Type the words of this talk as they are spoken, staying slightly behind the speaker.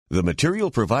The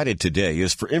material provided today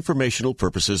is for informational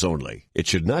purposes only. It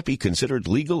should not be considered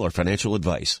legal or financial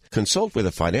advice. Consult with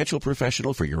a financial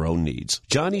professional for your own needs.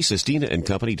 Johnny Sestina and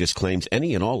Company disclaims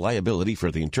any and all liability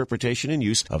for the interpretation and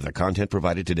use of the content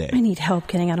provided today. I need help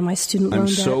getting out of my student loan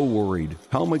debt. I'm so worried.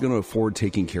 How am I going to afford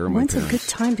taking care of my When's parents? a good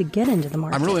time to get into the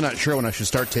market? I'm really not sure when I should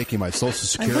start taking my Social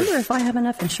Security. I wonder if I have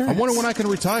enough insurance. I wonder when I can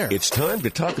retire. It's time to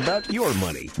talk about your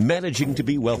money. Managing to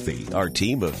be wealthy. Our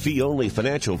team of fee-only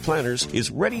financial planners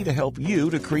is ready to help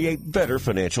you to create better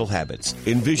financial habits.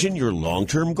 Envision your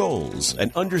long-term goals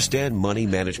and understand money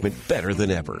management better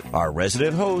than ever. Our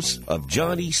resident hosts of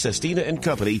Johnny Sestina and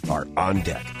Company are on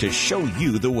deck to show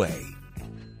you the way.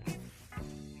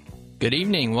 Good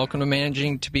evening. Welcome to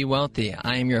Managing to be Wealthy.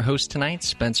 I am your host tonight,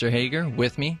 Spencer Hager.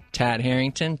 With me, Tad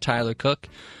Harrington, Tyler Cook.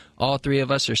 All three of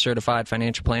us are certified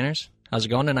financial planners. How's it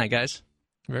going tonight, guys?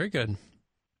 Very good.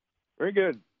 Very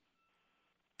good.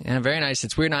 Yeah, very nice.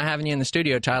 It's weird not having you in the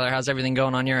studio, Tyler. How's everything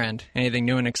going on your end? Anything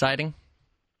new and exciting?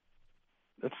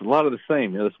 It's a lot of the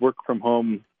same. This work from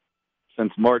home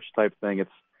since March type thing.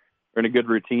 We're in a good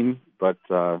routine, but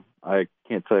I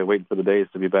can't tell you waiting for the days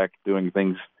to be back doing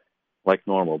things like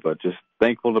normal. But just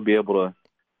thankful to be able to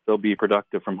still be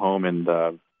productive from home, and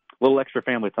a little extra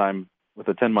family time with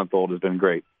a 10-month-old has been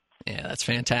great. Yeah, that's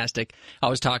fantastic. I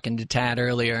was talking to Tad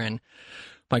earlier, and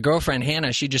my girlfriend,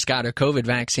 Hannah, she just got her COVID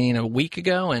vaccine a week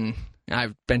ago, and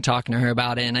I've been talking to her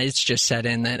about it, and it's just set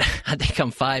in that I think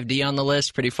I'm 5D on the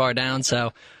list, pretty far down,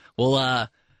 so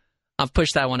I've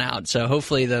pushed that one out. So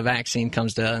hopefully the vaccine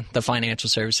comes to the financial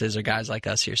services or guys like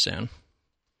us here soon.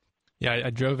 Yeah, I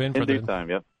drove in for due time,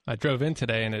 yep. I drove in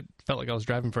today, and it felt like I was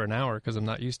driving for an hour because I'm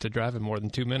not used to driving more than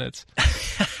 2 minutes.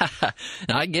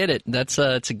 I get it. It's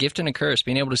a gift and a curse.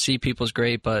 Being able to see people is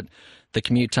great, but the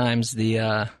commute time's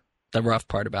the rough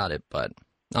part about it, but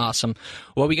awesome.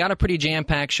 Well, we got a pretty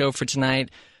jam-packed show for tonight.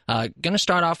 Going to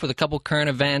start off with a couple current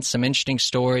events, some interesting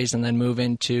stories, and then move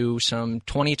into some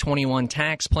 2021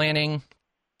 tax planning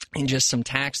and just some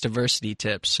tax diversity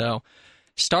tips. So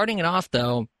starting it off,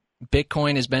 though,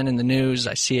 Bitcoin has been in the news.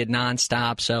 I see it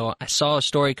nonstop. So I saw a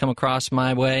story come across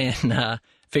my way and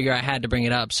figure I had to bring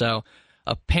it up. So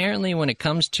apparently when it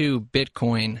comes to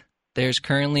Bitcoin, there's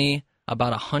currently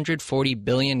about $140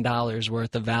 billion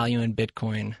worth of value in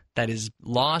Bitcoin that is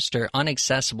lost or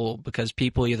inaccessible because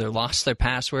people either lost their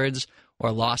passwords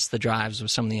or lost the drives with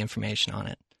some of the information on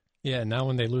it. Yeah, now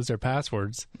when they lose their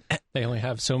passwords, they only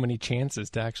have so many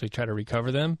chances to actually try to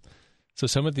recover them. So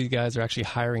some of these guys are actually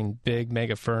hiring big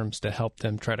mega firms to help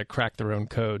them try to crack their own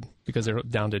code because they're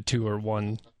down to 2 or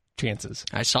 1 chances.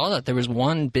 I saw that there was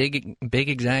one big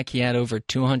exec. He had over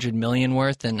 200 million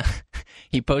worth, and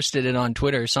he posted it on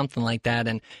Twitter or something like that.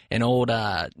 And an old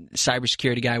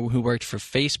cybersecurity guy who worked for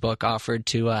Facebook offered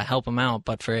to help him out,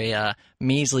 but for a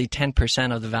measly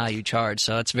 10% of the value charged.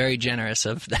 So it's very generous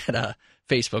of that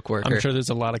Facebook worker. I'm sure there's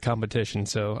a lot of competition,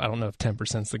 so I don't know if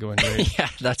 10% is the going rate. Yeah,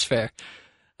 that's fair.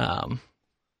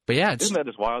 But yeah, isn't that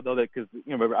just wild though? That because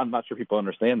I'm not sure people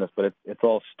understand this, but it's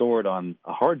all stored on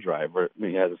a hard drive where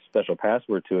it has a special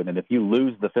password to it, and if you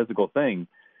lose the physical thing,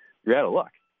 you're out of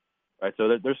luck, right? So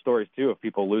there's stories too of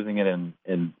people losing it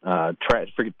in trash,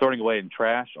 throwing it away in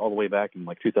trash, all the way back in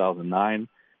like 2009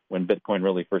 when Bitcoin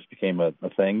really first became a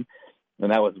thing,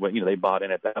 and that was what they bought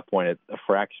in at that point at a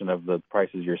fraction of the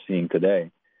prices you're seeing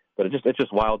today. But it's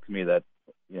just wild to me that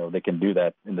they can do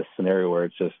that in this scenario where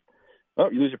it's just, oh,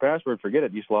 you lose your password, forget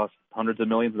it. You just lost hundreds of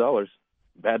millions of dollars.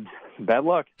 Bad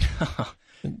luck.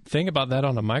 Think about that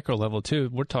on a micro level, too.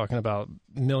 We're talking about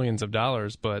millions of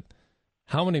dollars, but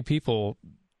how many people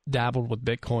dabbled with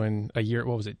Bitcoin a year,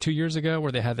 2 years ago,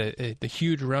 where they had the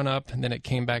huge run up and then it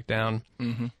came back down?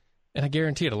 Mm-hmm. And I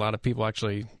guarantee it, a lot of people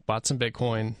actually bought some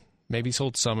Bitcoin, maybe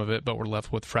sold some of it, but were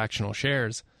left with fractional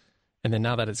shares. And then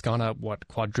now that it's gone up,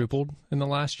 quadrupled in the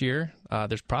last year,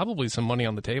 there's probably some money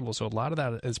on the table. So a lot of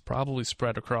that is probably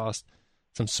spread across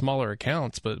some smaller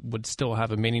accounts, but would still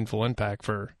have a meaningful impact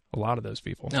for a lot of those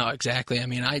people. No, exactly. I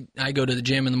mean, I go to the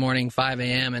gym in the morning, 5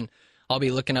 a.m., and I'll be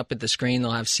looking up at the screen.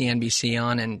 They'll have CNBC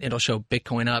on, and it'll show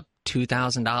Bitcoin up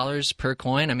 $2,000 per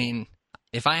coin. I mean,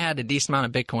 if I had a decent amount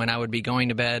of Bitcoin, I would be going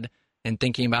to bed and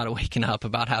thinking about it, waking up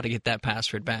about how to get that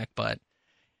password back, but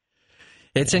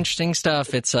it's interesting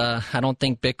stuff. It's I don't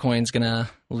think Bitcoin's going to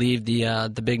leave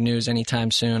the big news anytime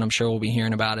soon. I'm sure we'll be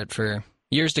hearing about it for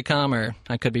years to come, or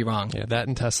I could be wrong. Yeah, that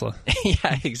and Tesla.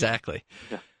 Yeah, exactly.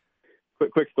 Yeah.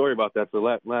 Quick story about that. So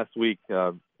last week,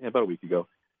 about a week ago,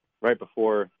 right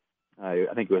before, I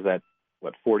think it was at,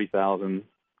 40,000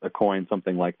 a coin,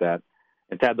 something like that.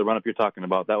 And Tad, the run-up you're talking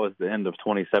about, that was the end of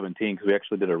 2017 because we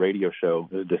actually did a radio show.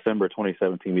 It was December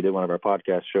 2017. We did one of our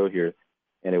podcast show here,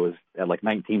 and it was at like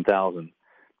 19,000.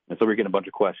 And so we were getting a bunch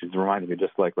of questions. It reminded me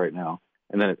just like right now.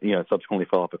 And then it subsequently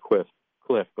fell off a cliff.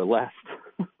 But last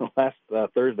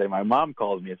Thursday, my mom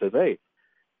calls me and says, "Hey,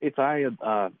 it's hearing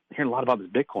a lot about this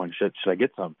Bitcoin. Should I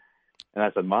get some?" And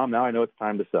I said, "Mom, now I know it's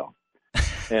time to sell."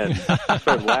 And I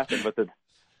started laughing. But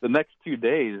the next 2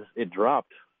 days, it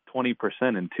dropped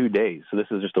 20% in 2 days. So this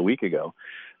is just a week ago.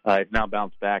 It's now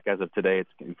bounced back. As of today,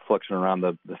 it's fluctuating around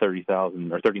the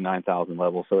 30,000 or 39,000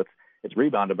 level. So it's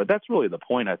rebounded. But that's really the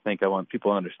point I think I want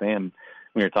people to understand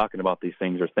when you're talking about these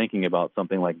things or thinking about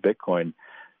something like Bitcoin.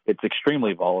 It's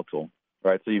extremely volatile,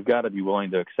 right? So you've got to be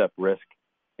willing to accept risk.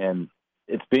 And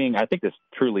I think this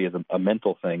truly is a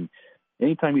mental thing.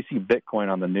 Anytime you see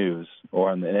Bitcoin on the news or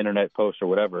on the internet post or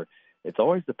whatever, it's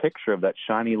always the picture of that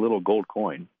shiny little gold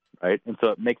coin, right? And so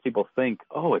it makes people think,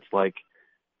 oh, it's like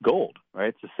gold, right?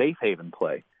 It's a safe haven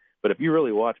play. But if you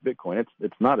really watch Bitcoin,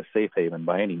 it's not a safe haven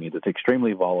by any means. It's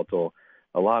extremely volatile,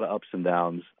 a lot of ups and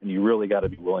downs, and you really got to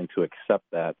be willing to accept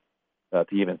that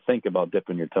to even think about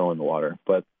dipping your toe in the water.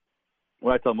 But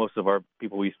what I tell most of our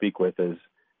people we speak with is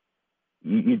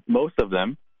most of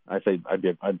them, I'd say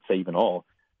even all,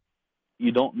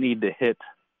 you don't need to hit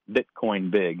Bitcoin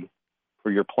big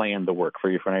for your plan to work, for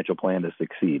your financial plan to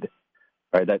succeed.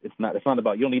 Right? It's not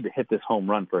about, you don't need to hit this home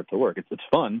run for it to work. It's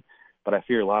fun, but I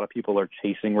fear a lot of people are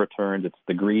chasing returns. It's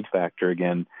the greed factor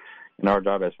again. And our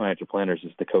job as financial planners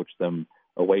is to coach them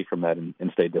away from that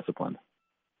and stay disciplined.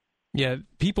 Yeah,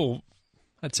 people,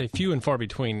 I'd say few and far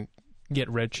between get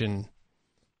rich and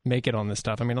make it on this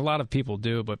stuff. I mean, a lot of people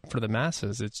do, but for the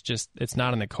masses, it's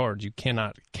not in the cards. You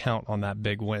cannot count on that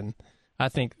big win. I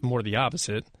think more the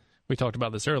opposite. We talked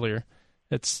about this earlier.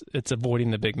 It's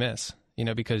avoiding the big miss,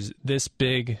 because this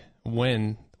big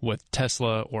win with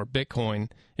Tesla or Bitcoin,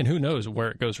 and who knows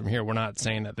where it goes from here. We're not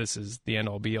saying that this is the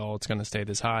end-all, be-all. It's going to stay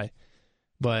this high,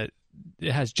 but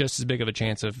it has just as big of a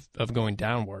chance of going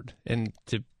downward. And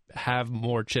to have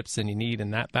more chips than you need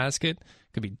in that basket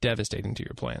could be devastating to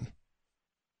your plan.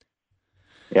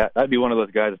 Yeah, I'd be one of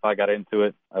those guys. If I got into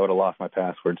it, I would have lost my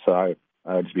password, so I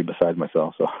would just be beside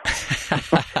myself. So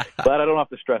glad I don't have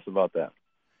to stress about that.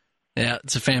 Yeah,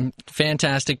 it's a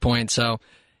fantastic point. So,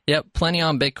 yep, plenty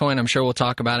on Bitcoin. I'm sure we'll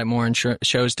talk about it more in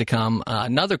shows to come.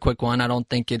 Another quick one, I don't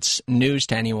think it's news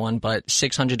to anyone, but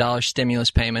 $600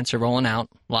 stimulus payments are rolling out.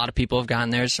 A lot of people have gotten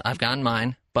theirs. I've gotten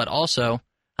mine. But also,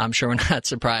 I'm sure we're not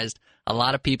surprised, a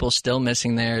lot of people still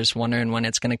missing theirs, wondering when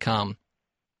it's going to come.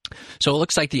 So it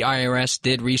looks like the IRS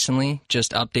did recently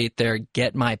just update their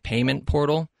Get My Payment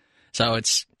portal. So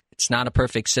it's not a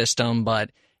perfect system, but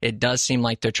it does seem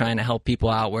like they're trying to help people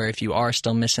out where if you are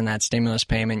still missing that stimulus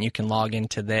payment, you can log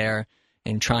into there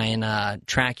and try and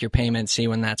track your payment, see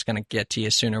when that's going to get to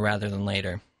you sooner rather than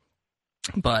later.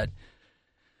 But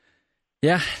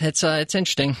yeah, it's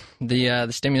interesting. The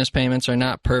stimulus payments are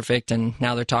not perfect, and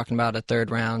now they're talking about a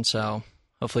third round. So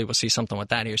hopefully we'll see something with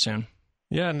that here soon.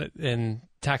 Yeah, and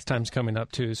tax time's coming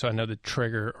up too. So I know the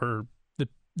trigger or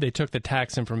they took the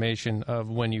tax information of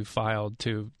when you filed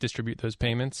to distribute those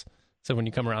payments. So when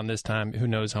you come around this time, who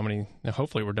knows how many,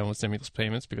 hopefully we're done with stimulus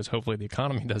payments because hopefully the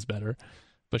economy does better.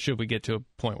 But should we get to a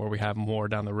point where we have more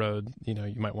down the road, you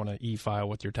might want to e-file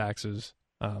with your taxes,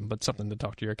 but something to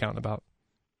talk to your accountant about.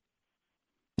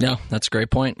 No, that's a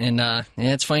great point. And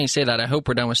it's funny you say that. I hope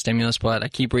we're done with stimulus, but I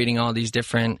keep reading all these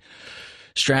different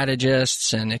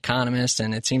strategists and economists,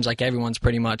 and it seems like everyone's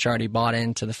pretty much already bought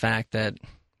into the fact that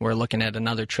we're looking at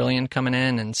another $1 trillion coming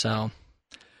in, and so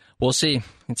we'll see.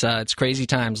 It's crazy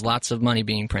times, lots of money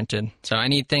being printed. So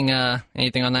anything on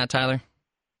that, Tyler?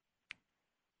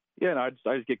 Yeah, no,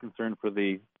 I just get concerned for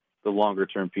the longer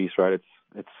term piece, right?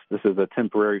 This is a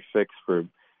temporary fix for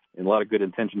a lot of good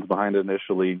intentions behind it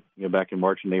initially, back in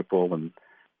March and April when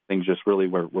things just really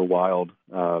were wild.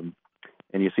 And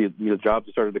you see, jobs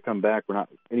have started to come back. We're not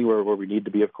anywhere where we need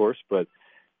to be, of course, but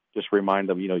just remind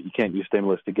them, you can't use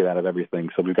stimulus to get out of everything.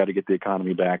 So we've got to get the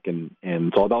economy back, and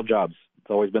it's all about jobs. It's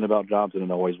always been about jobs, and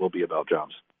it always will be about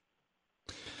jobs.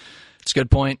 It's a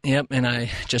good point. Yep, and I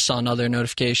just saw another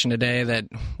notification today that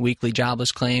weekly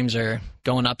jobless claims are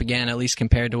going up again, at least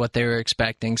compared to what they were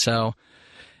expecting. So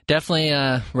definitely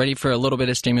ready for a little bit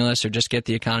of stimulus or just get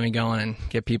the economy going and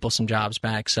get people some jobs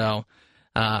back. So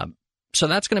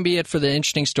that's going to be it for the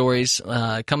interesting stories.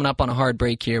 Coming up on a hard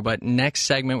break here, but next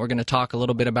segment we're going to talk a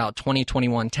little bit about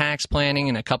 2021 tax planning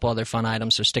and a couple other fun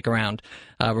items, so stick around.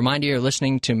 Reminder, you're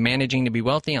listening to Managing to be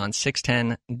Wealthy on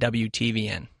 610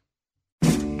 WTVN.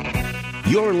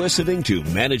 You're listening to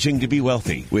Managing to be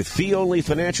Wealthy with fee-only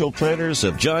financial planners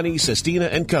of Johnny, Sestina,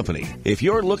 and Company. If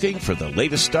you're looking for the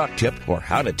latest stock tip or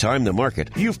how to time the market,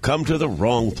 you've come to the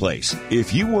wrong place.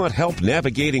 If you want help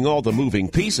navigating all the moving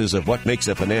pieces of what makes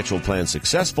a financial plan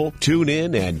successful, tune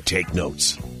in and take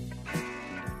notes.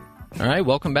 All right,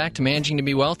 welcome back to Managing to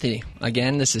be Wealthy.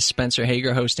 Again, this is Spencer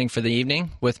Hager hosting for the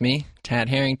evening. With me, Tad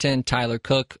Harrington, Tyler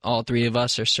Cook. All three of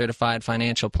us are certified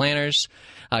financial planners.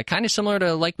 Kind of similar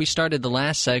to like we started the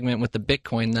last segment with the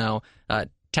Bitcoin, though.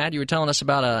 Tad, you were telling us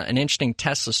about an interesting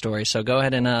Tesla story, so go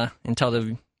ahead and tell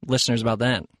the listeners about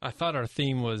that. I thought our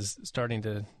theme was starting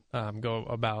to go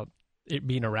about it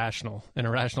being irrational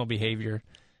behavior.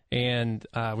 And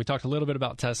we talked a little bit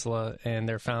about Tesla, and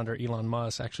their founder, Elon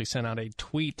Musk, actually sent out a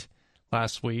tweet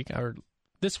last week, or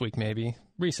this week maybe,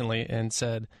 recently, and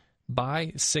said,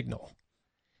 buy Signal.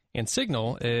 And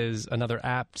Signal is another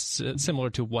app similar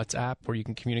to WhatsApp, where you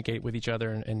can communicate with each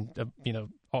other and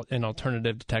an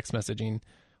alternative to text messaging.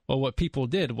 Well, what people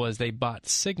did was they bought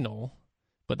Signal,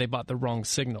 but they bought the wrong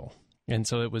signal. And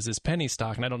so it was this penny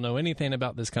stock, and I don't know anything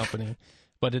about this company,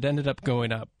 but it ended up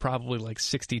going up probably like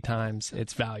 60 times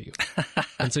its value.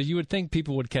 And so you would think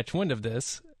people would catch wind of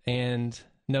this, and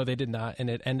no, they did not. And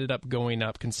it ended up going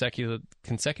up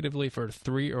consecutively for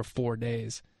 3 or 4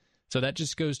 days. So that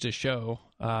just goes to show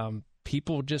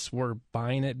people just were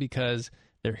buying it because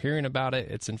they're hearing about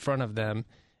it, it's in front of them,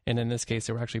 and in this case,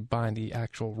 they were actually buying the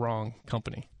actual wrong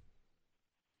company.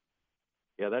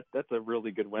 Yeah, that's a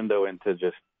really good window into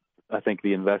just, I think,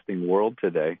 the investing world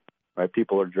today. Right,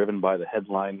 people are driven by the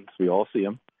headlines. We all see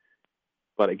them.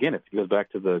 But again, it goes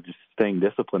back to the just staying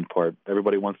disciplined part.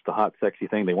 Everybody wants the hot, sexy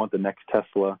thing. They want the next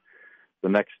Tesla, the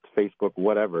next Facebook,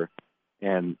 whatever,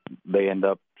 and they end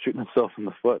up shooting themselves in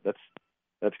the foot.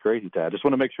 That's crazy, Tad. I just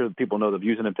want to make sure that people know the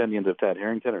views and opinions of Tad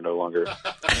Harrington are no longer.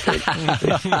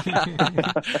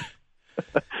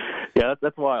 Yeah,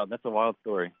 that's wild. That's a wild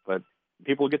story. But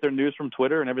people get their news from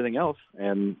Twitter and everything else,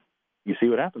 and you see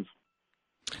what happens.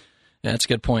 Yeah, that's a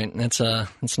good point. That's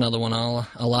another one on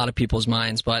a lot of people's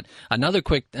minds. But another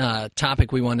quick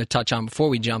topic we wanted to touch on before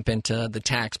we jump into the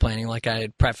tax planning, like I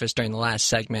had prefaced during the last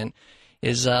segment,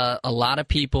 is a lot of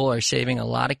people are saving a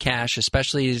lot of cash,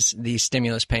 especially as these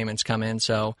stimulus payments come in.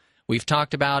 So we've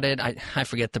talked about it. I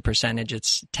forget the percentage.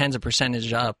 It's tens of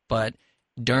percentage up. But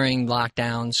during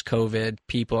lockdowns, COVID,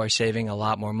 people are saving a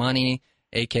lot more money,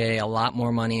 a.k.a. a lot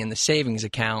more money in the savings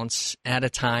accounts at a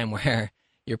time where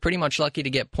you're pretty much lucky to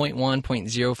get 0.1,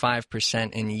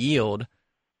 0.05% in yield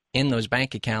in those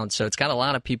bank accounts. So it's got a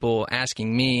lot of people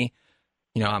asking me,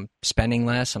 I'm spending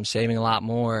less, I'm saving a lot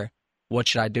more. What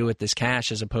should I do with this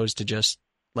cash as opposed to just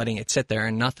letting it sit there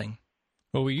and nothing?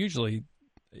 Well, we usually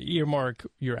earmark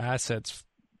your assets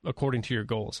according to your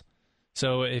goals.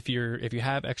 So if you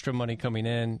have extra money coming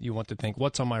in, you want to think,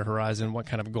 what's on my horizon? What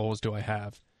kind of goals do I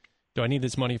have? Do I need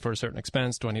this money for a certain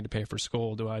expense? Do I need to pay for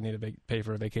school? Do I need to pay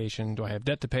for a vacation? Do I have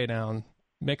debt to pay down?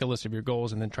 Make a list of your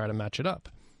goals and then try to match it up.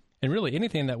 And really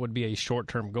anything that would be a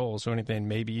short-term goal, so anything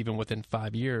maybe even within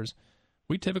 5 years,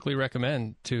 we typically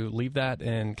recommend to leave that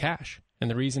in cash. And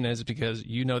the reason is because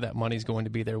you know that money's going to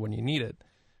be there when you need it.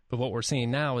 But what we're seeing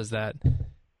now is that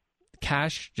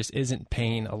cash just isn't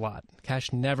paying a lot.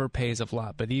 Cash never pays a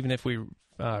lot. But even if we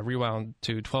rewound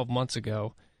to 12 months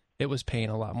ago, it was paying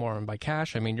a lot more. And by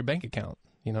cash, I mean your bank account.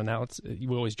 Now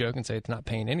we always joke and say it's not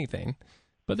paying anything.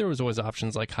 But there was always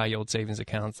options like high-yield savings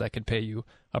accounts that could pay you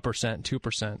 1%,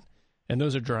 2%. And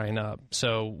those are drying up.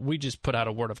 So we just put out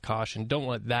a word of caution. Don't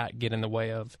let that get in the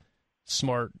way of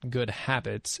smart, good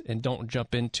habits. And don't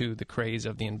jump into the craze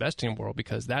of the investing world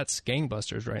because that's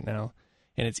gangbusters right now.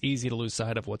 And it's easy to lose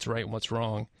sight of what's right and what's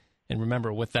wrong. And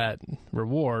remember, with that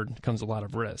reward comes a lot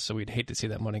of risk. So we'd hate to see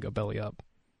that money go belly up.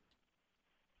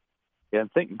 Yeah,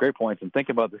 and great points. And think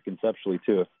about this conceptually,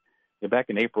 too. If back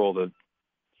in April, the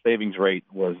savings rate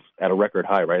was at a record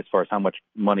high, right, as far as how much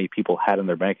money people had in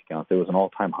their bank accounts. It was an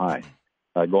all-time high,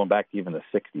 going back to even the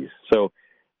 60s. So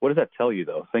what does that tell you,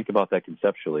 though? Think about that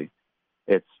conceptually.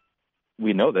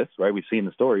 We know this, right? We've seen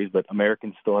the stories, but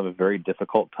Americans still have a very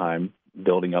difficult time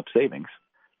building up savings.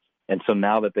 And so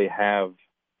now that they have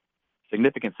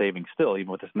significant savings still,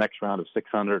 even with this next round of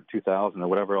 600, 2,000, or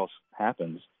whatever else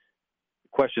happens,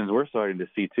 questions we're starting to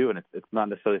see too, and it's not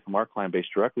necessarily from our client base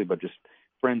directly, but just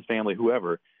friends, family,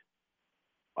 whoever.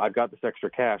 I've got this extra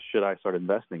cash. Should I start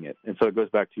investing it? And so it goes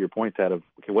back to your point, Tad, of,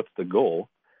 okay, what's the goal?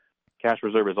 Cash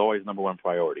reserve is always number one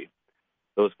priority.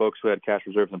 Those folks who had cash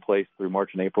reserves in place through March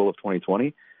and April of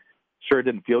 2020, sure, it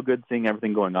didn't feel good seeing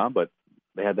everything going on, but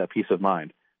they had that peace of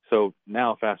mind. So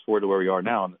now, fast forward to where we are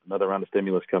now, another round of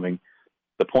stimulus coming.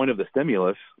 The point of the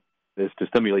stimulus is to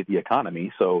stimulate the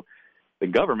economy. So the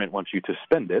government wants you to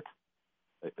spend it.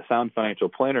 A sound financial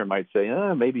planner might say,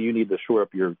 maybe you need to shore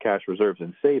up your cash reserves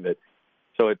and save it.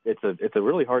 So it's a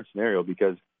really hard scenario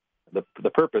because the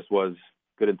purpose was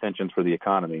good intentions for the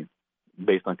economy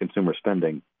based on consumer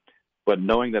spending. But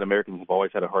knowing that Americans have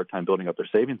always had a hard time building up their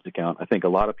savings account, I think a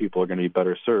lot of people are going to be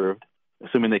better served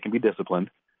assuming they can be disciplined,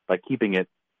 by keeping it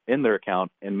in their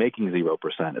account and making 0%.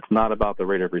 It's not about the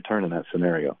rate of return in that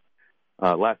scenario.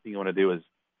 Last thing you want to do is,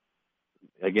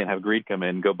 again, have greed come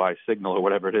in, go buy Signal or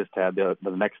whatever it is, Tad,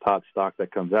 the next hot stock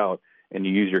that comes out, and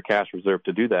you use your cash reserve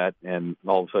to do that, and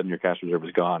all of a sudden your cash reserve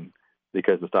is gone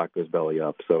because the stock goes belly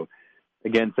up. So,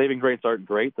 again, savings rates aren't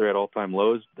great. They're at all-time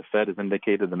lows. The Fed has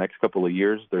indicated the next couple of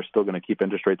years they're still going to keep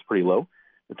interest rates pretty low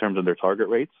in terms of their target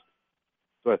rates.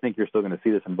 So I think you're still going to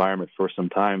see this environment for some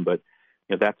time, but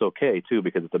that's okay, too,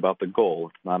 because it's about the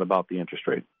goal. It's not about the interest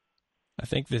rate. I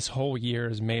think this whole year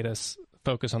has made us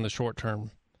focus on the short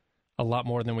term a lot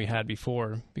more than we had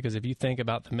before, because if you think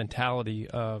about the mentality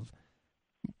of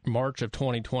March of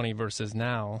 2020 versus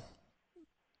now,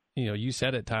 you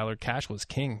said it, Tyler, cash was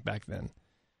king back then.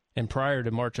 And prior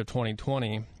to March of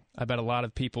 2020, I bet a lot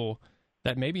of people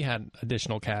that maybe had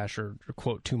additional cash or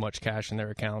quote, too much cash in their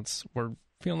accounts were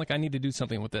feeling like I need to do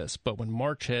something with this. But when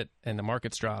March hit and the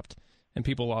markets dropped and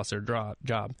people lost their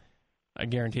job, I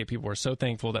guarantee people were so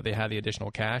thankful that they had the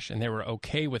additional cash and they were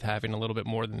okay with having a little bit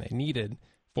more than they needed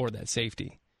for that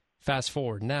safety. Fast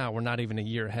forward now, we're not even a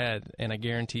year ahead, and I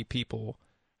guarantee people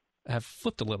have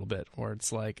flipped a little bit where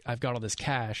it's like, I've got all this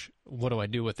cash, what do I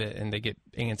do with it? And they get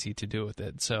antsy to do with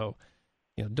it. So,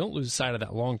 don't lose sight of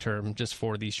that long term just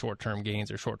for these short term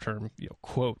gains or short term,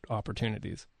 quote,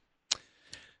 opportunities.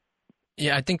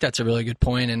 Yeah, I think that's a really good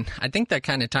point, and I think that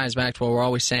kind of ties back to what we're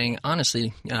always saying.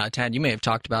 Honestly, Tad, you may have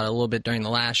talked about it a little bit during the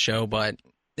last show, but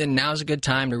now's a good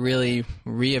time to really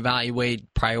reevaluate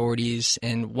priorities.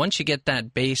 And once you get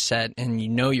that base set and you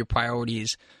know your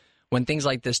priorities, when things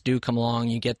like this do come along,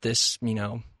 you get this,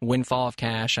 windfall of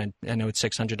cash. I know it's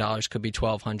 $600, could be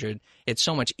 $1,200. It's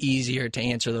so much easier to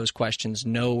answer those questions,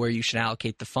 know where you should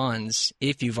allocate the funds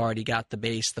if you've already got the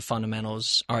base, the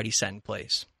fundamentals already set in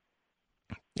place.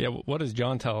 Yeah, what does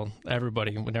John tell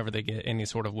everybody whenever they get any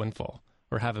sort of windfall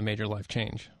or have a major life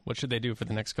change? What should they do for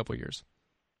the next couple of years?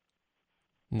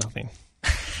 Nothing.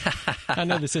 I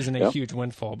know this isn't a huge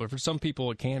windfall, but for some people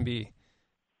it can be.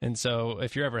 And so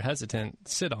if you're ever hesitant,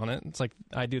 sit on it. It's like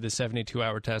I do the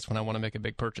 72-hour test when I want to make a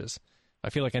big purchase. I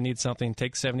feel like I need something,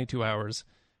 take 72 hours.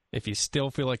 If you still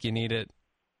feel like you need it,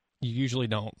 you usually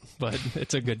don't, but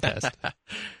it's a good test.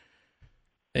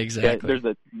 Exactly.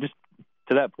 Yeah, just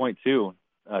to that point, too,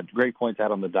 great points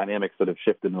out on the dynamics that have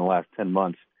shifted in the last 10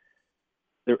 months.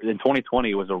 In 2020,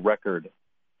 it was a record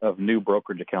of new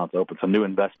brokerage accounts open, some new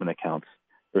investment accounts.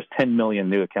 There's 10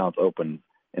 million new accounts open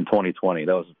in 2020.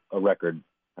 That was a record.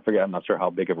 I forget, I'm not sure how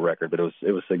big of a record, but it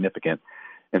was significant.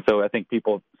 And so I think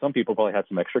some people probably had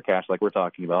some extra cash, like we're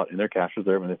talking about, in their cash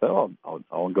reserve, and they thought,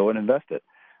 I'll go and invest it.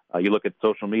 You look at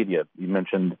social media. You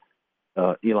mentioned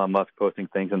Elon Musk posting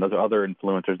things, and those are other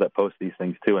influencers that post these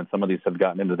things too. And some of these have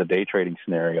gotten into the day trading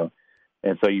scenario.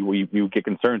 And so you get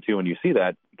concerned too when you see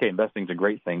that. Okay, investing is a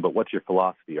great thing, but what's your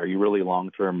philosophy? Are you really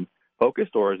long-term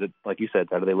focused, or is it, like you said,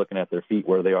 are they looking at their feet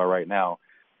where they are right now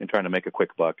and trying to make a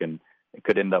quick buck? And it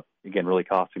could end up, again, really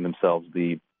costing themselves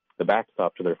the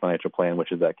backstop to their financial plan,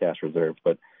 which is that cash reserve.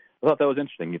 But I thought that was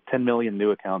interesting. You have 10 million new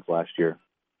accounts last year.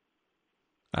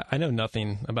 I know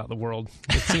nothing about the world.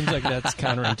 It seems like that's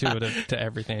counterintuitive to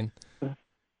everything.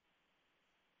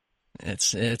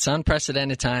 It's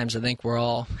unprecedented times. I think we're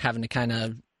all having to kind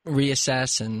of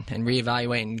reassess and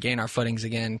reevaluate and gain our footings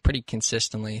again pretty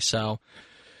consistently. So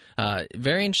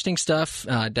very interesting stuff.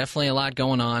 Definitely a lot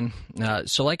going on.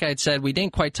 So like I had said, we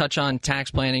didn't quite touch on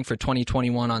tax planning for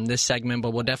 2021 on this segment,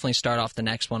 but we'll definitely start off the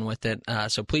next one with it.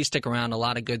 So please stick around. A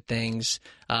lot of good things.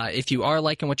 If you are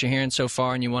liking what you're hearing so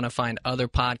far and you want to find other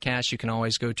podcasts, you can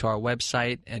always go to our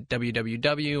website at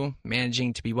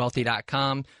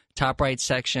www.managingtobewealthy.com. Top right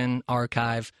section,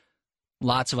 archive,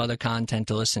 lots of other content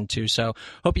to listen to. So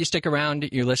hope you stick around.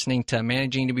 You're listening to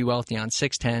Managing to Be Wealthy on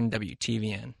 610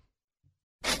 WTVN.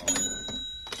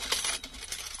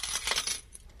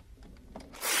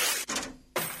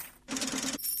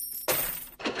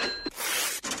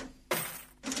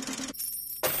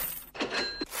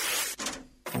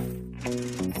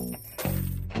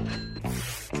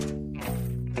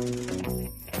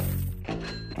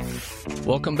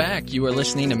 Welcome back. You are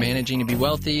listening to Managing to Be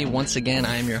Wealthy. Once again,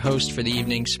 I am your host for the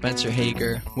evening, Spencer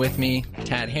Hager. With me,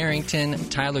 Tad Harrington,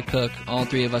 Tyler Cook. All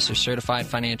three of us are certified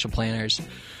financial planners.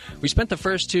 We spent the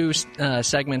first two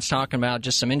segments talking about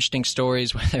just some interesting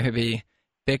stories, whether it be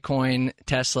Bitcoin,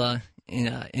 Tesla,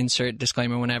 insert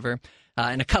disclaimer whenever,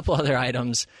 and a couple other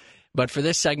items. But for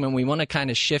this segment, we want to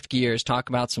kind of shift gears, talk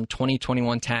about some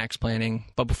 2021 tax planning.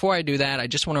 But before I do that, I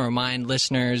just want to remind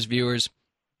listeners, viewers,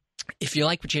 if you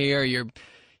like what you hear, you're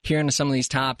hearing some of these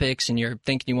topics and you're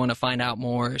thinking you want to find out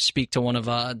more, speak to one of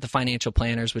the financial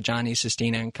planners with Johnny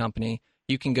Sestina and Company,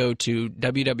 you can go to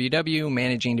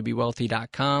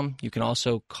www.managingtobewealthy.com. You can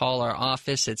also call our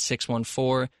office at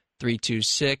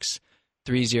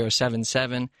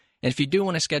 614-326-3077. And if you do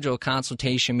want to schedule a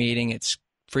consultation meeting, it's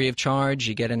free of charge.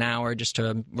 You get an hour just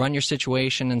to run your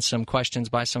situation and some questions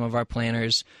by some of our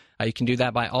planners. You can do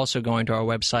that by also going to our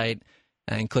website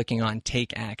and clicking on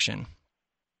Take Action.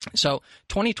 So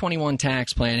 2021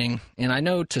 tax planning, and I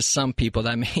know to some people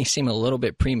that may seem a little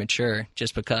bit premature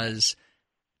just because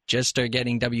just are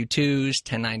getting W-2s,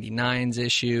 1099s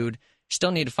issued,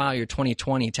 still need to file your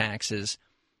 2020 taxes.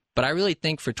 But I really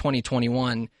think for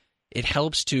 2021, it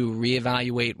helps to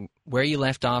reevaluate where you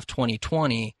left off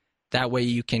 2020. That way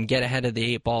you can get ahead of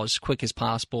the 8 ball as quick as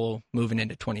possible moving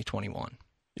into 2021.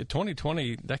 Yeah,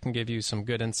 2020, that can give you some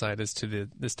good insight as to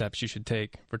the steps you should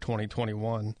take for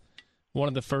 2021. One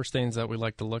of the first things that we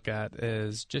like to look at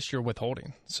is just your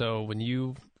withholding. So when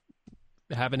you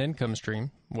have an income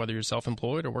stream, whether you're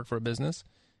self-employed or work for a business,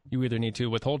 you either need to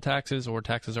withhold taxes or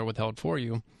taxes are withheld for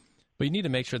you. But you need to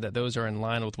make sure that those are in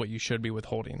line with what you should be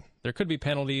withholding. There could be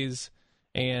penalties,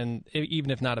 and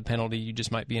even if not a penalty, you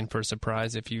just might be in for a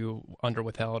surprise if you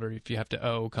under-withheld or if you have to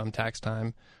owe come tax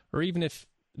time, or even if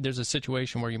there's a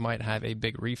situation where you might have a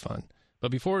big refund.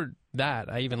 But before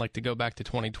that, I even like to go back to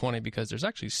 2020 because there's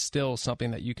actually still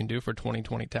something that you can do for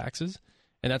 2020 taxes,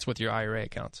 and that's with your IRA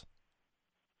accounts.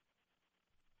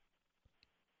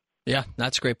 Yeah,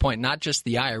 that's a great point. Not just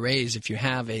the IRAs. If you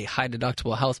have a high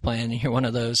deductible health plan and you're one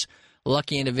of those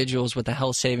lucky individuals with a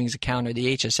health savings account or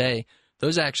the HSA,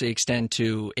 those actually extend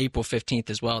to April 15th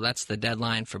as well. That's the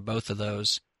deadline for both of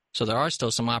those. So there are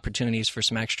still some opportunities for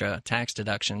some extra tax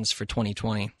deductions for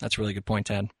 2020. That's a really good point,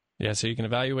 Ted. Yeah, so you can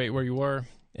evaluate where you were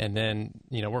and then,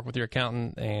 work with your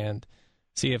accountant and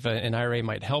see if an IRA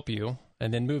might help you.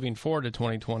 And then moving forward to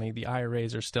 2020, the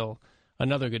IRAs are still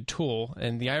another good tool.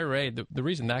 And the IRA, the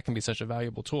reason that can be such a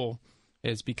valuable tool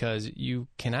is because you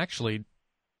can actually,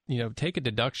 take a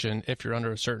deduction if you're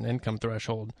under a certain income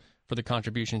threshold for the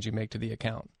contributions you make to the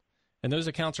account. And those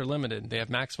accounts are limited. They have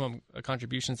maximum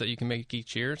contributions that you can make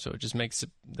each year, so it just makes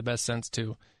the best sense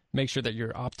to make sure that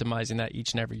you're optimizing that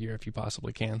each and every year if you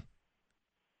possibly can.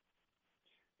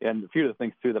 And a few of the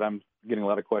things, too, that I'm getting a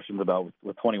lot of questions about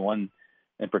with 21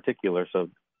 in particular. So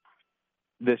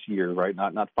this year, right,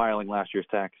 not filing last year's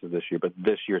taxes this year, but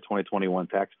this year, 2021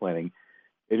 tax planning,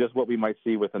 is just what we might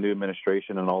see with the new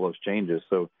administration and all those changes.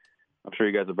 So I'm sure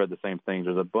you guys have read the same things.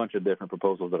 There's a bunch of different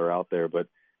proposals that are out there, but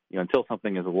until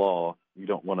something is a law, you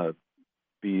don't want to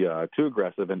be too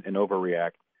aggressive and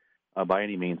overreact by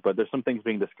any means. But there's some things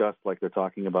being discussed, like they're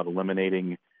talking about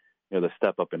eliminating the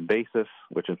step up in basis,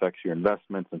 which affects your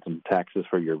investments, and some taxes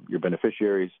for your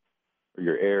beneficiaries or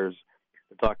your heirs.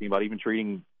 They're talking about even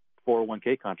treating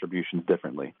 401k contributions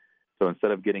differently. So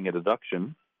instead of getting a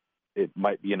deduction, it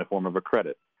might be in the form of a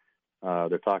credit.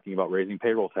 They're talking about raising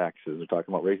payroll taxes. They're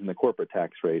talking about raising the corporate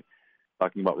tax rate,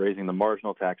 talking about raising the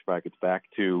marginal tax brackets back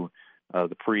to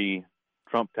the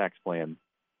pre-Trump tax plan,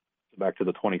 back to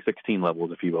the 2016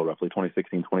 levels, if you will, roughly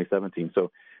 2016, 2017. So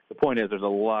the point is there's a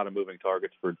lot of moving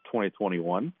targets for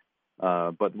 2021,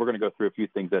 but we're going to go through a few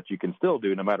things that you can still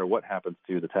do no matter what happens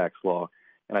to the tax law.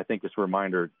 And I think just a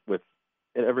reminder, with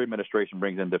every administration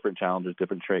brings in different challenges,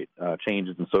 different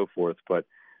changes and so forth. But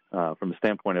from the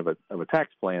standpoint of a tax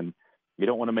plan, you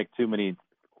don't want to make too many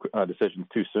decisions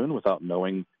too soon without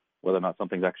knowing whether or not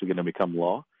something's actually going to become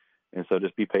law. And so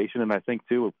just be patient. And I think,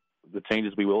 too, the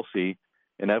changes we will see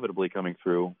inevitably coming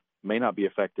through may not be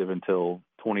effective until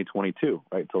 2022,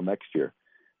 right, until next year.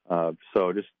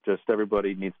 So just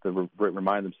everybody needs to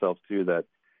remind themselves, too, that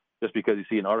just because you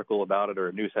see an article about it or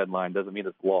a news headline doesn't mean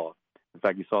it's law. In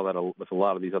fact, you saw that with a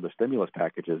lot of these other stimulus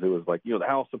packages. It was like, the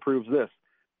House approves this.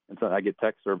 And so I get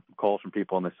texts or calls from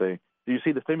people, and they say, "Do you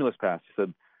see the stimulus pass?" I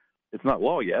said, "It's not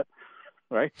law yet,"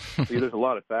 right? So there's a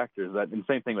lot of factors. And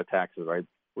same thing with taxes, right?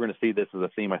 We're going to see this as a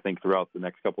theme, I think, throughout the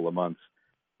next couple of months.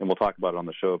 And we'll talk about it on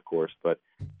the show, of course. But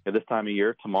at this time of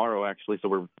year, tomorrow actually, so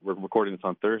we're recording this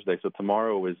on Thursday. So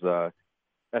tomorrow is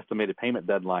estimated payment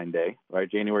deadline day, right,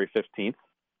 January 15th.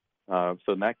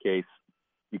 So in that case,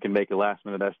 you can make a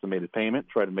last-minute estimated payment.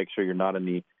 Try to make sure you're not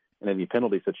in any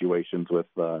penalty situations with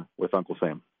Uncle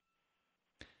Sam.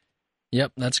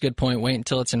 Yep, that's a good point. Wait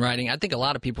until it's in writing. I think a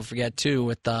lot of people forget,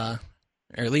 too, or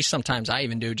at least sometimes I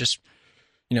even do, just,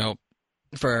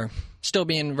 for still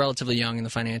being relatively young in the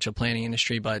financial planning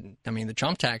industry. But, the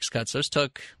Trump tax cuts, those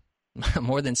took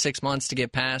more than 6 months to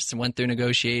get passed and went through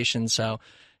negotiations. So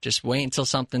just wait until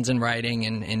something's in writing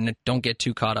and don't get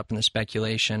too caught up in the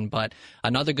speculation. But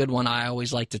another good one I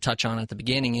always like to touch on at the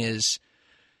beginning is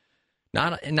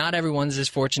not everyone's as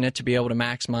fortunate to be able to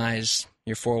maximize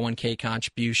your 401k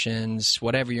contributions,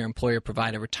 whatever your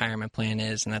employer-provided retirement plan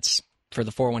is, and that's for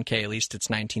the 401k, at least it's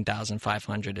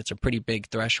 $19,500. It's a pretty big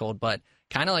threshold, but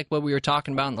kind of like what we were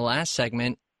talking about in the last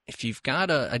segment, if you've got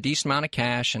a decent amount of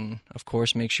cash, and of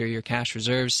course make sure your cash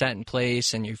reserves set in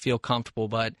place and you feel comfortable,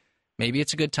 but maybe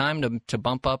it's a good time to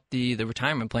bump up the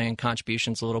retirement plan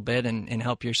contributions a little bit and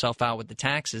help yourself out with the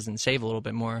taxes and save a little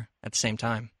bit more at the same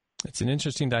time. It's an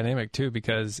interesting dynamic too,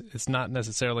 because it's not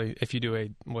necessarily if you do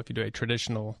a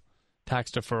traditional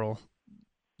tax deferral,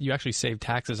 you actually save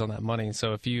taxes on that money.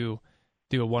 So if you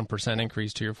do a 1%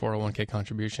 increase to your 401k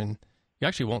contribution, you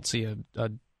actually won't see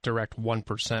a direct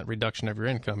 1% reduction of your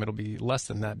income. It'll be less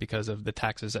than that because of the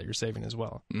taxes that you're saving as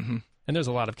well. Mm-hmm. And there's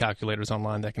a lot of calculators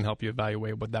online that can help you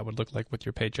evaluate what that would look like with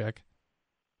your paycheck.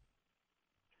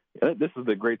 Yeah, this is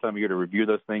a great time of year to review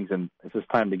those things, and it's just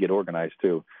time to get organized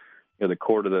too. You know, the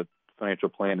core to the financial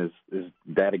plan is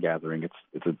data gathering.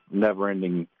 It's a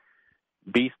never-ending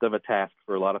beast of a task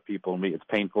for a lot of people. It's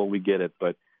painful, we get it,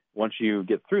 but once you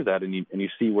get through that and you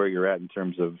see where you're at in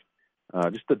terms of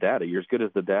just the data, you're as good as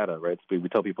the data, right? So we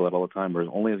tell people that all the time.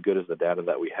 We're only as good as the data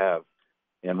that we have.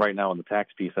 And right now in the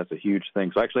tax piece, that's a huge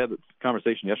thing. So I actually had this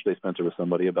conversation yesterday, Spencer, with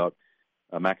somebody about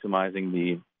maximizing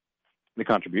the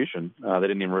contribution. They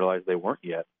didn't even realize they weren't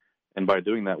yet. And by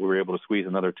doing that, we were able to squeeze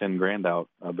another $10,000 out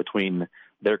between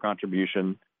their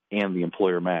contribution and the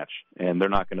employer match. And they're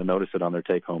not going to notice it on their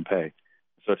take-home pay.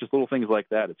 So it's just little things like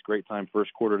that. It's a great time,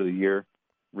 first quarter of the year,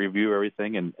 review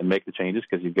everything and make the changes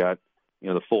because you've got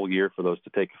the full year for those to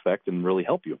take effect and really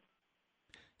help you.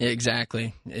 Yeah,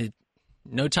 exactly.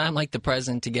 No time like the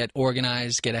present to get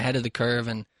organized, get ahead of the curve,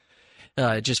 and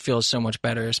it just feels so much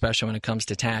better, especially when it comes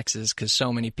to taxes, because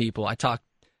I talk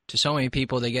to so many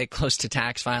people, they get close to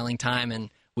tax filing time, and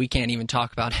we can't even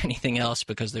talk about anything else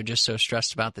because they're just so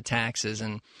stressed about the taxes.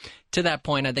 And to that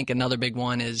point, I think another big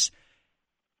one is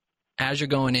as you're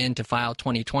going in to file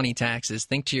 2020 taxes,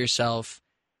 think to yourself,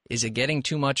 is it getting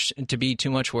too much to be too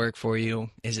much work for you?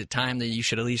 Is it time that you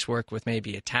should at least work with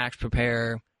maybe a tax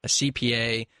preparer, a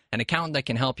CPA, an accountant that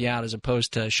can help you out as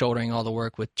opposed to shouldering all the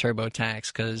work with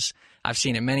TurboTax? Because I've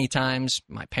seen it many times.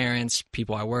 My parents,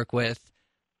 people I work with,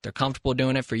 they're comfortable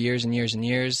doing it for years and years and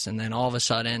years, and then all of a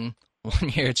sudden, one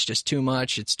year it's just too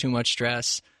much. It's too much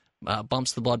stress,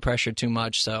 bumps the blood pressure too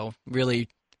much. So really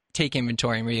take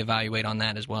inventory and reevaluate on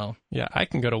that as well. Yeah, I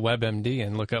can go to WebMD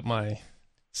and look up my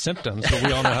symptoms, but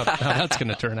we all know how that's going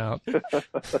to turn out.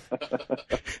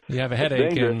 You have a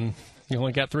headache and you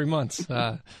only got 3 months.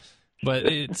 But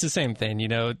it's the same thing,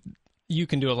 you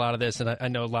can do a lot of this, and I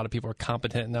know a lot of people are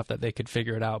competent enough that they could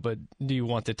figure it out, but do you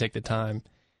want to take the time?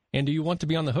 And do you want to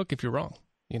be on the hook if you're wrong?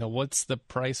 What's the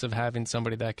price of having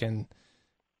somebody that can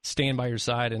stand by your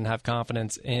side and have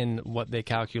confidence in what they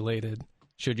calculated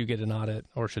should you get an audit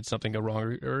or should something go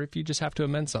wrong, or if you just have to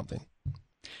amend something?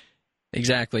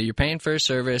 Exactly. You're paying for a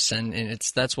service, and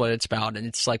that's what it's about. And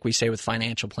it's like we say with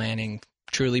financial planning,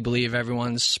 truly believe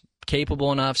everyone's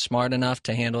capable enough, smart enough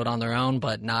to handle it on their own,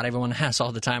 but not everyone has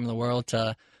all the time in the world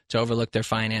to overlook their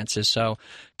finances. So a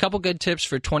couple good tips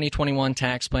for 2021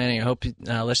 tax planning. I hope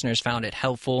listeners found it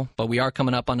helpful, but we are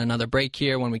coming up on another break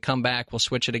here. When we come back, we'll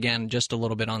switch it again just a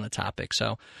little bit on the topic.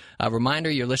 So a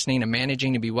reminder, you're listening to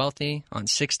Managing to be Wealthy on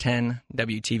 610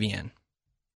 WTVN.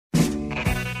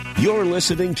 You're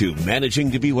listening to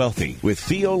Managing to be Wealthy with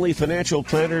fee-only financial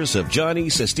planners of Johnny,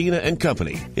 Sestina, and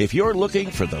Company. If you're looking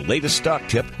for the latest stock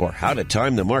tip or how to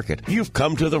time the market, you've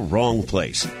come to the wrong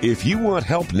place. If you want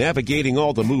help navigating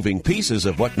all the moving pieces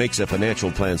of what makes a financial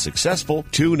plan successful,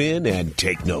 tune in and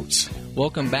take notes.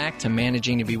 Welcome back to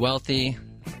Managing to be Wealthy.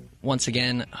 Once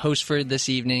again, host for this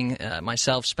evening,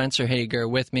 myself, Spencer Hager,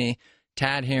 with me,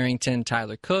 Tad Harrington,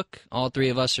 Tyler Cook. All three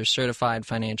of us are certified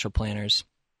financial planners.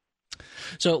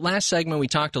 So last segment, we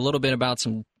talked a little bit about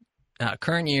some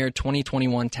current year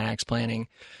 2021 tax planning.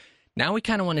 Now we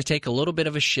kind of want to take a little bit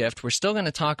of a shift. We're still going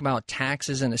to talk about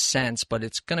taxes in a sense, but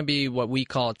it's going to be what we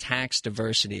call tax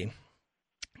diversity.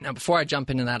 Now, before I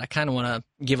jump into that, I kind of want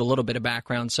to give a little bit of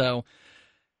background. So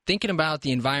thinking about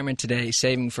the environment today,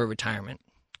 saving for retirement,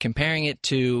 comparing it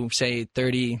to, say,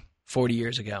 30, 40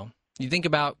 years ago. You think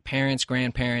about parents,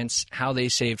 grandparents, how they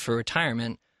saved for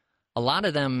retirement. A lot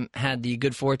of them had the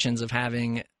good fortunes of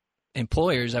having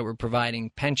employers that were providing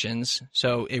pensions,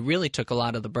 so it really took a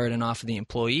lot of the burden off of the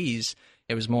employees.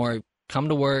 It was more come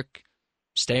to work,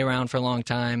 stay around for a long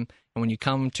time, and when you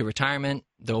come to retirement,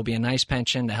 there will be a nice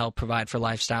pension to help provide for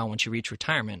lifestyle once you reach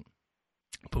retirement.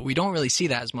 But we don't really see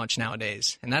that as much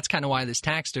nowadays, and that's kind of why this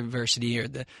tax diversity or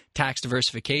the tax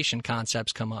diversification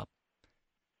concepts come up.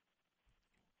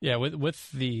 Yeah,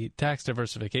 with the tax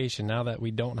diversification, now that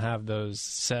we don't have those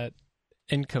set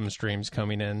income streams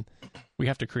coming in, we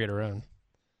have to create our own.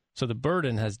 So the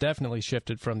burden has definitely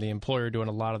shifted from the employer doing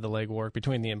a lot of the legwork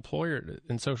between the employer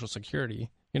and Social Security.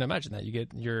 Imagine that you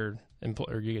get your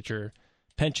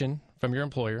pension from your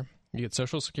employer, you get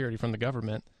Social Security from the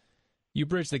government. You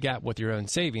bridge the gap with your own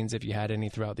savings if you had any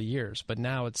throughout the years. But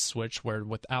now it's switched where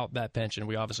without that pension,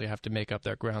 we obviously have to make up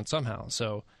that ground somehow.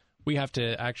 So we have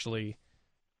to actually,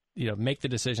 make the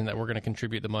decision that we're going to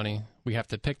contribute the money. We have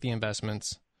to pick the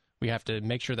investments. We have to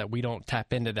make sure that we don't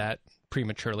tap into that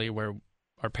prematurely where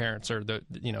our parents or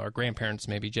our grandparents,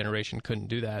 maybe generation, couldn't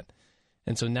do that.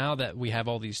 And so now that we have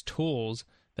all these tools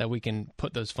that we can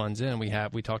put those funds in,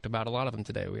 we talked about a lot of them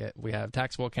today. We have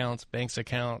taxable accounts, bank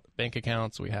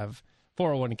accounts, we have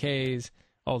 401ks,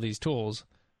 all these tools.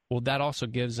 Well, that also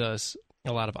gives us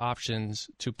a lot of options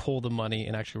to pull the money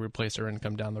and actually replace our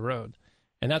income down the road.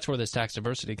 And that's where this tax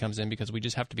diversity comes in, because we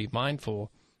just have to be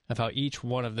mindful of how each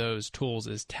one of those tools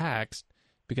is taxed,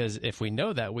 because if we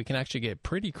know that, we can actually get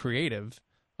pretty creative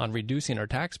on reducing our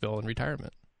tax bill in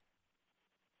retirement.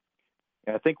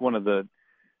 Yeah, I think one of the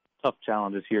tough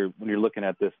challenges here when you're looking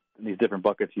at these different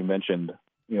buckets you mentioned,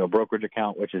 brokerage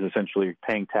account, which is essentially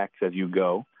paying tax as you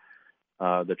go,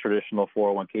 the traditional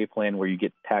 401k plan where you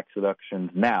get tax deductions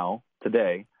now,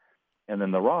 today, and then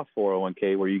the Roth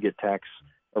 401k where you get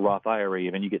a Roth IRA,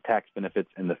 even you get tax benefits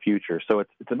in the future. So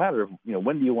it's a matter of,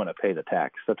 when do you want to pay the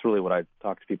tax? That's really what I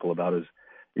talk to people about is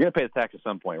you're going to pay the tax at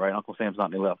some point, right? Uncle Sam's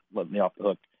not letting me off the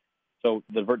hook. So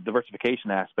the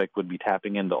diversification aspect would be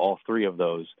tapping into all three of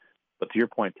those. But to your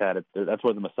point, Tad, that's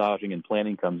where the massaging and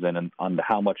planning comes in, and on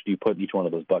how much do you put in each one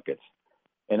of those buckets.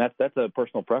 And that's a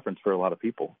personal preference for a lot of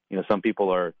people. Some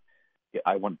people are,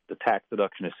 I want the tax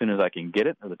deduction as soon as I can get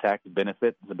it, or the tax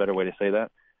benefit is a better way to say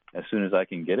that, as soon as I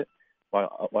can get it,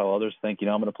 while others think, I'm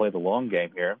going to play the long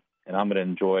game here, and I'm going to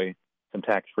enjoy some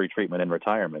tax-free treatment in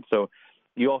retirement. So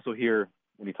you also hear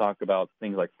when you talk about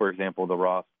things like, for example, the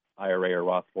Roth IRA or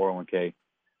Roth 401k,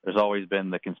 there's always been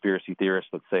the conspiracy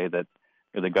theorists that say that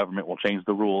the government will change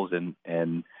the rules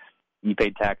and you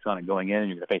paid tax on it going in and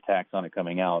you're going to pay tax on it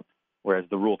coming out. Whereas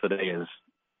the rule today is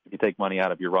if you take money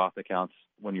out of your Roth accounts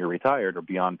when you're retired or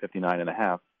beyond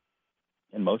 59.5,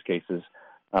 in most cases,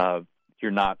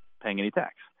 you're not paying any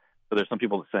tax. So there's some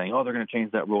people that are saying, they're going to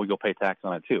change that rule, you'll pay tax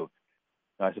on it too.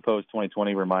 I suppose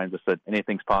 2020 reminds us that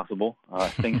anything's possible.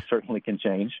 Things certainly can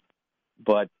change.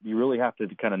 But you really have to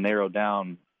kind of narrow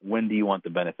down when do you want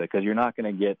the benefit, because you're not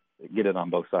going to get it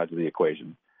on both sides of the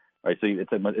equation, right? So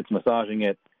it's massaging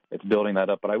it, it's building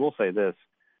that up. But I will say this,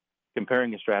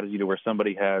 comparing a strategy to where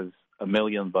somebody has $1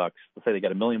 million, let's say they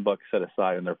got $1 million set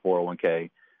aside in their 401k,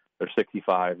 they're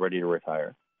 65, ready to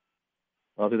retire.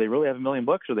 Well, do they really have $1 million,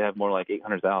 or do they have more like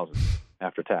 800,000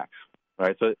 after tax,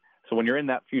 right? So when you're in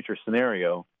that future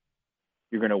scenario,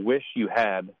 you're going to wish you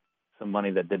had some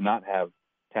money that did not have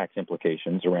tax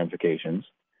implications or ramifications.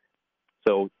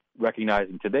 So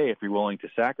recognizing today, if you're willing to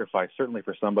sacrifice, certainly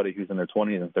for somebody who's in their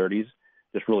 20s and 30s,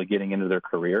 just really getting into their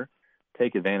career,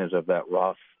 take advantage of that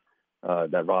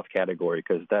Roth category,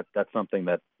 because that's something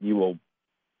that you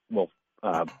will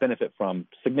benefit from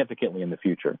significantly in the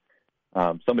future.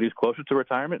 Somebody who's closer to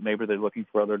retirement, maybe they're looking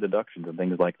for other deductions and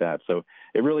things like that. So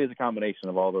it really is a combination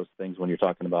of all those things when you're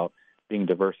talking about being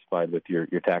diversified with your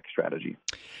tax strategy.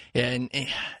 Yeah, and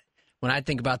when I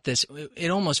think about this, it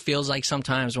almost feels like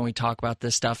sometimes when we talk about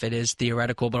this stuff, it is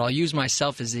theoretical, but I'll use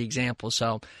myself as the example.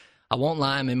 So I won't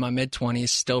lie, I'm in my mid-20s,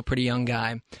 still a pretty young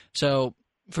guy. So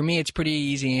for me, it's a pretty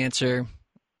easy answer.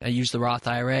 I use the Roth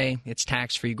IRA. It's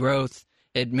tax-free growth.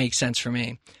 It makes sense for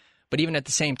me. But even at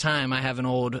the same time, I have an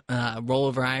old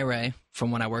rollover IRA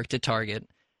from when I worked at Target.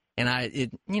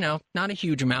 And not a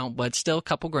huge amount, but still a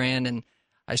couple grand. And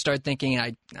I started thinking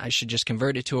I should just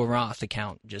convert it to a Roth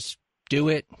account. Just do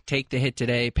it, take the hit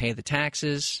today, pay the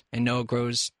taxes, and know it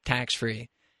grows tax-free.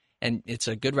 And it's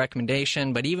a good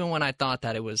recommendation. But even when I thought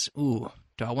that, it was, do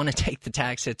I want to take the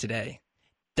tax hit today?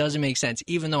 Doesn't make sense,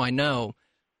 even though I know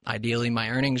ideally my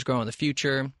earnings grow in the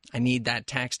future. I need that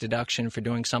tax deduction for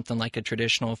doing something like a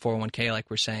traditional 401k, like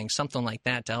we're saying, something like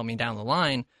that to help me down the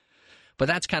line. But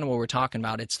that's kind of what we're talking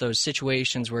about. It's those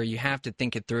situations where you have to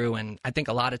think it through. And I think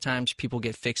a lot of times people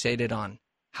get fixated on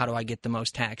how do I get the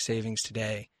most tax savings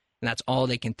today? And that's all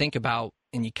they can think about.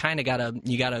 And you kind of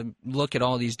gotta look at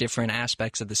all these different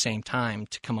aspects at the same time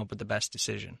to come up with the best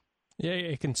decision. Yeah,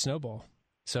 it can snowball.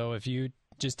 So if you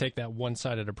just take that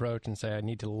one-sided approach and say, I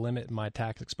need to limit my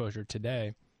tax exposure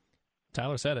today,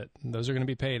 Tyler said it. Those are going to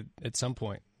be paid at some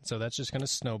point. So that's just going to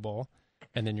snowball.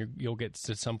 And then you'll get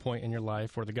to some point in your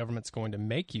life where the government's going to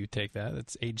make you take that.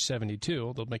 It's age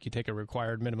 72. They'll make you take a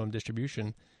required minimum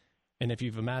distribution. And if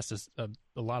you've amassed a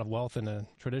lot of wealth in a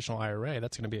traditional IRA,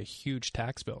 that's going to be a huge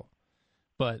tax bill.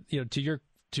 But to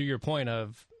your point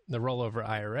of the rollover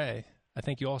IRA, I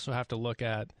think you also have to look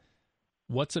at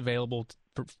what's available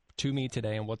to me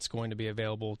today and what's going to be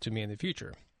available to me in the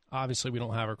future. Obviously, we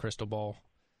don't have a crystal ball,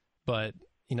 but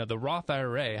the Roth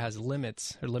IRA has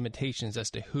limits or limitations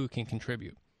as to who can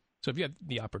contribute. So if you have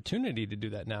the opportunity to do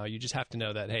that now, you just have to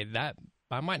know that, hey, that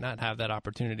I might not have that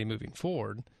opportunity moving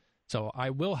forward. So I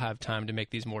will have time to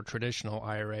make these more traditional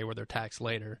IRA where they're taxed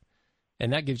later.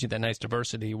 And that gives you that nice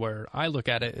diversity where I look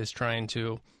at it as trying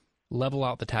to level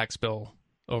out the tax bill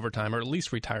over time, or at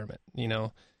least retirement.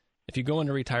 If you go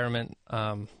into retirement,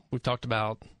 we've talked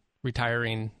about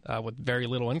retiring with very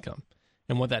little income.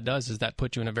 And what that does is that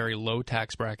puts you in a very low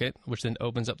tax bracket, which then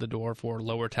opens up the door for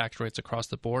lower tax rates across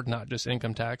the board, not just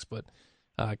income tax, but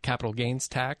capital gains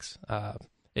tax.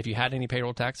 If you had any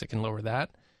payroll tax, it can lower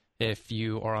that. If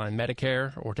you are on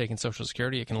Medicare or taking Social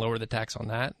Security, it can lower the tax on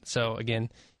that. So again,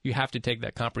 you have to take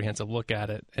that comprehensive look at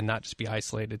it and not just be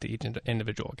isolated to each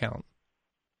individual account.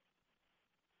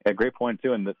 Yeah, great point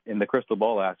too. In the crystal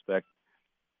ball aspect,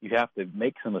 you have to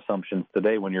make some assumptions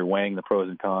today when you're weighing the pros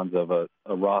and cons of a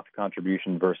Roth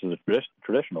contribution versus a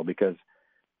traditional. Because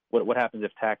what happens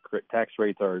if tax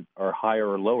rates are higher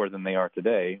or lower than they are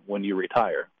today when you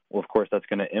retire? Well, of course, that's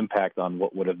going to impact on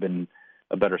what would have been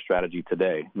a better strategy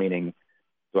today. Meaning,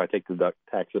 do I take the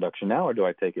tax deduction now, or do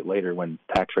I take it later when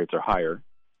tax rates are higher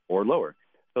or lower?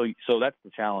 So that's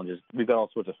the challenge. Is we've got all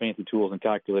sorts of fancy tools and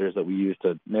calculators that we use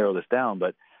to narrow this down,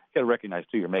 but you got to recognize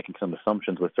too, you're making some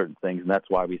assumptions with certain things, and that's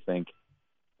why we think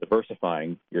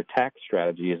diversifying your tax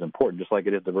strategy is important, just like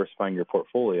it is diversifying your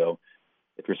portfolio.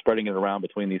 If you're spreading it around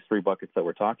between these three buckets that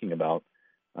we're talking about,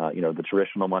 the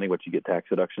traditional money, which you get tax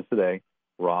deductions today,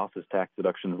 Roth is tax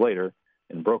deductions later,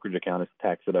 and brokerage account is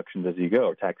tax deductions as you go,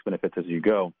 or tax benefits as you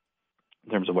go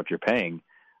in terms of what you're paying.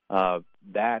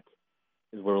 That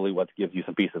is really what gives you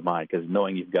some peace of mind, because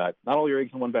knowing you've got not all your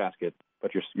eggs in one basket,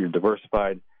 but you're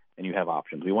diversified and you have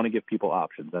options. We want to give people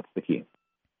options. That's the key.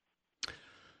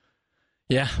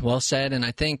 Yeah, well said. And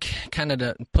I think kind of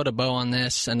to put a bow on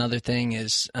this, another thing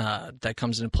is that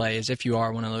comes into play is if you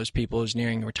are one of those people who's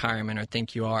nearing retirement or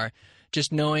think you are,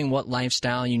 just knowing what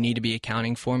lifestyle you need to be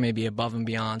accounting for, maybe above and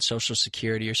beyond Social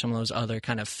Security or some of those other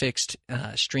kind of fixed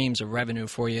streams of revenue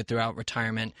for you throughout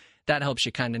retirement, that helps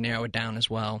you kind of narrow it down as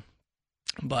well.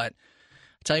 But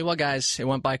I'll tell you what, guys, it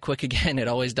went by quick again. It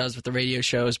always does with the radio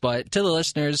shows. But to the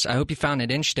listeners, I hope you found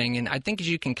it interesting. And I think as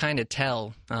you can kind of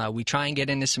tell, we try and get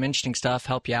into some interesting stuff,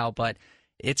 help you out, but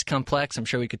it's complex. I'm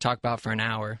sure we could talk about for an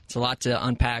hour. It's a lot to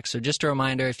unpack. So just a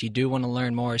reminder, if you do want to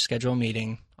learn more, schedule a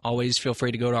meeting. Always feel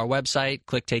free to go to our website,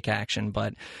 click Take Action.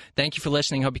 But thank you for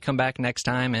listening. Hope you come back next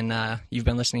time. And you've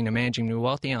been listening to Managing New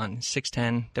Wealthy on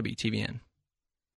 610 WTVN.